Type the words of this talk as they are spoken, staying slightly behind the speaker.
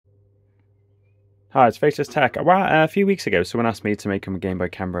Hi, it's Faceless Tech. Well, a few weeks ago, someone asked me to make him a Game Boy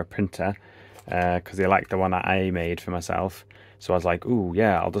camera printer because they liked the one that I made for myself. So I was like, ooh,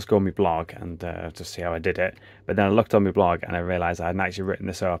 yeah, I'll just go on my blog and just see how I did it. But then I looked on my blog and I realised I hadn't actually written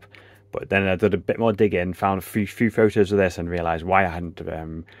this up. But then I did a bit more digging, found a few photos of this and realised why I hadn't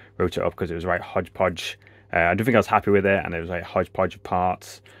wrote it up, because it was right hodgepodge. I don't think I was happy with it, and it was like hodgepodge of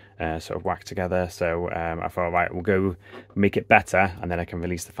parts. Sort of whacked together. So I thought, right, we'll go make it better, and then I can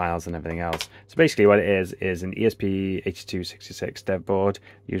release the files and everything else. So basically what it is an ESP8266 dev board.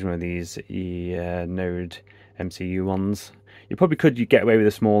 Use one of these Node MCU ones. You probably could get away with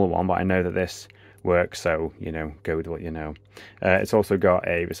a smaller one, but I know that this works, so, you know, go with what you know. It's also got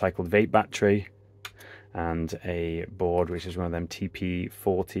a recycled vape battery and a board, which is one of them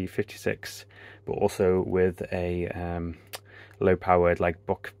TP4056, but also with a low powered like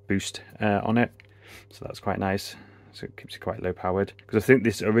buck boost on it, so that's quite nice. So it keeps it quite low powered, because I think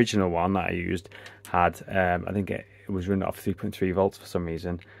this original one that I used had I think it was running off 3.3 volts for some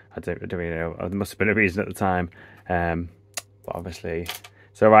reason. I don't really know, there must have been a reason at the time, but obviously.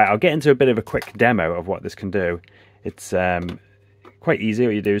 So right, I'll get into a bit of a quick demo of what this can do. It's quite easy.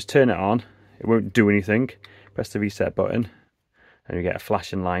 What you do is turn it on. It won't do anything. Press the reset button and you get a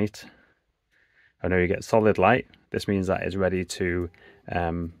flashing light. I know you get solid light. This means that it's ready to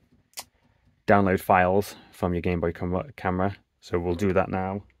download files from your Game Boy camera. So we'll do that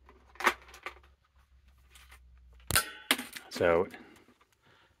now. So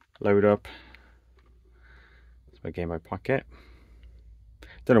load up. It's my Game Boy Pocket.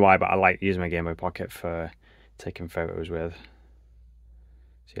 Don't know why, but I like using my Game Boy Pocket for taking photos with.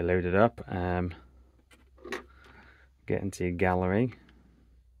 So you load it up. Get into your gallery.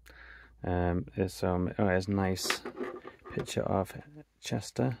 There's a nice picture of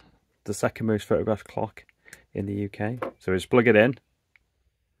Chester, the second most photographed clock in the UK. So just plug it in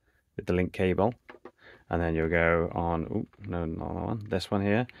with the link cable, and then you'll go on, oh no, not that one, this one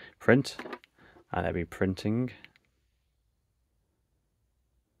here, print, and it'll be printing.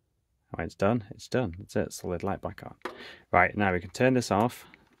 Right, it's done, that's it, solid light back on. Right, now we can turn this off,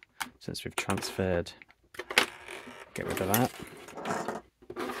 since we've transferred, get rid of that.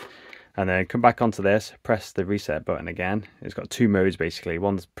 And then come back onto this, press the reset button again. It's got two modes basically.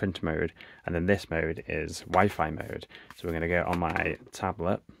 One's print mode, and then this mode is Wi-Fi mode. So we're going to go on my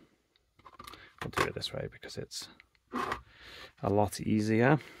tablet. I'll do it this way because it's a lot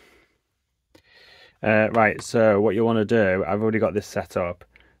easier. Right, so what you want to do, I've already got this set up,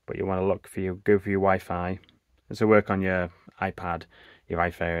 but you want to go for your Wi-Fi. So work on your iPad, your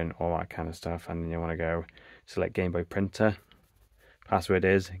iPhone, all that kind of stuff, and then you want to go select Game Boy Printer. Password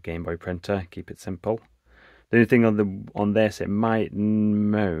is Game Boy Printer. Keep it simple. The only thing on this, it might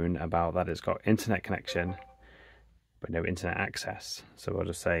moan about that it's got internet connection, but no internet access. So we'll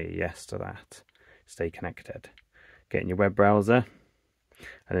just say yes to that. Stay connected. Get in your web browser,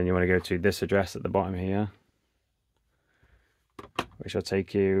 and then you want to go to this address at the bottom here, which will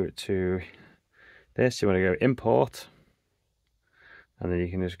take you to this. You want to go import, and then you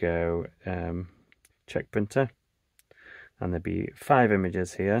can just go check printer. And there'll be 5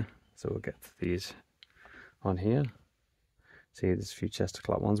 images here, so we'll get to these on here. See, there's a few Chester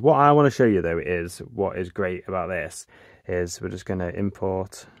clock ones. What I want to show you though is what is great about this is we're just going to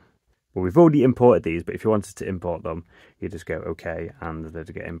import. Well, we've already imported these, but if you wanted to import them, you just go OK, and they'll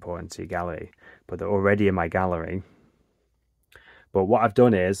get imported into your gallery. But they're already in my gallery. But what I've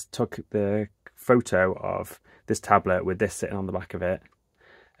done is took the photo of this tablet with this sitting on the back of it,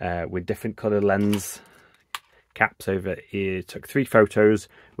 with different coloured lens caps over here. Took 3 photos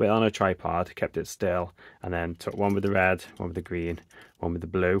with on a tripod, kept it still, and then took one with the red, one with the green, one with the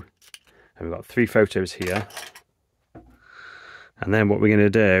blue, and we've got 3 photos here. And then what we're going to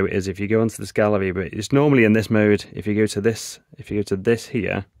do is, if you go into this gallery, but it's normally in this mode, if you go to this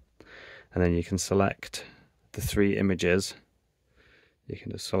here, and then you can select the 3 images, you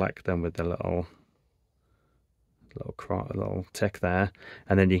can just select them with the little tick there,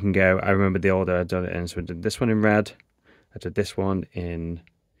 and then you can go, I remember the order I'd done it in, so I did this one in red, I did this one in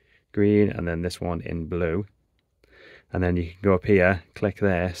green, and then this one in blue. And then you can go up here, click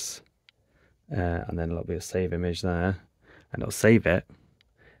this, and then it'll be a save image there, and it'll save it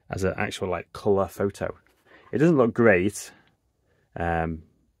as an actual like colour photo. It doesn't look great,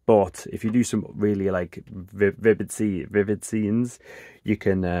 but if you do some really like vivid scenes, you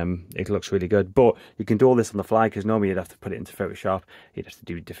can, it looks really good. But you can do all this on the fly, because normally you'd have to put it into Photoshop, you'd have to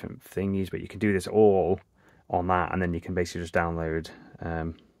do different thingies, but you can do this all on that, and then you can basically just download,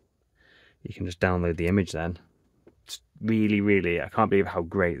 the image then. It's really, I can't believe how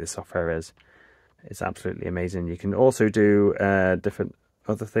great this software is. It's absolutely amazing. You can also do different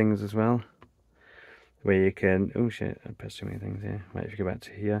other things as well. where you can, oh shit, I pressed too many things here. Right, if you go back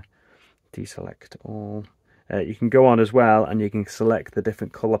to here, deselect all. You can go on as well and you can select the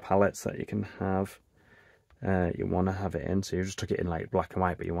different colour palettes that you can have. You want to have it in, so you just took it in like black and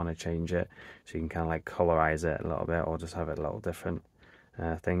white, but you want to change it so you can kind of like colorize it a little bit, or just have it a little different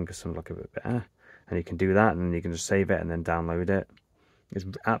thing, because some look a bit better. And you can do that, and then you can just save it and then download it. It's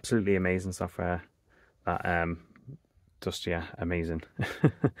absolutely amazing software. That just, yeah, amazing.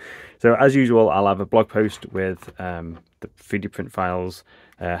 So as usual, I'll have a blog post with the 3D print files,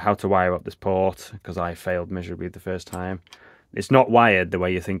 how to wire up this port, because I failed miserably the first time. It's not wired the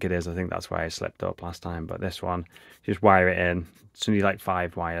way you think it is. I think that's why I slipped up last time. But this one, just wire it in. It's only like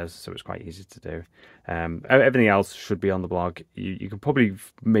 5 wires, so it's quite easy to do. Everything else should be on the blog. You could probably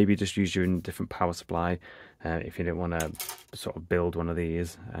maybe just use your different power supply if you didn't want to sort of build one of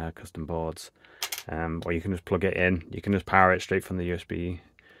these custom boards. Or you can just plug it in. You can just power it straight from the USB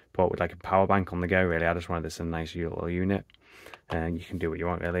port with like a power bank on the go, really. I just wanted this in a nice little unit. And you can do what you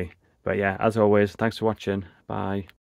want, really. But yeah, as always, thanks for watching. Bye.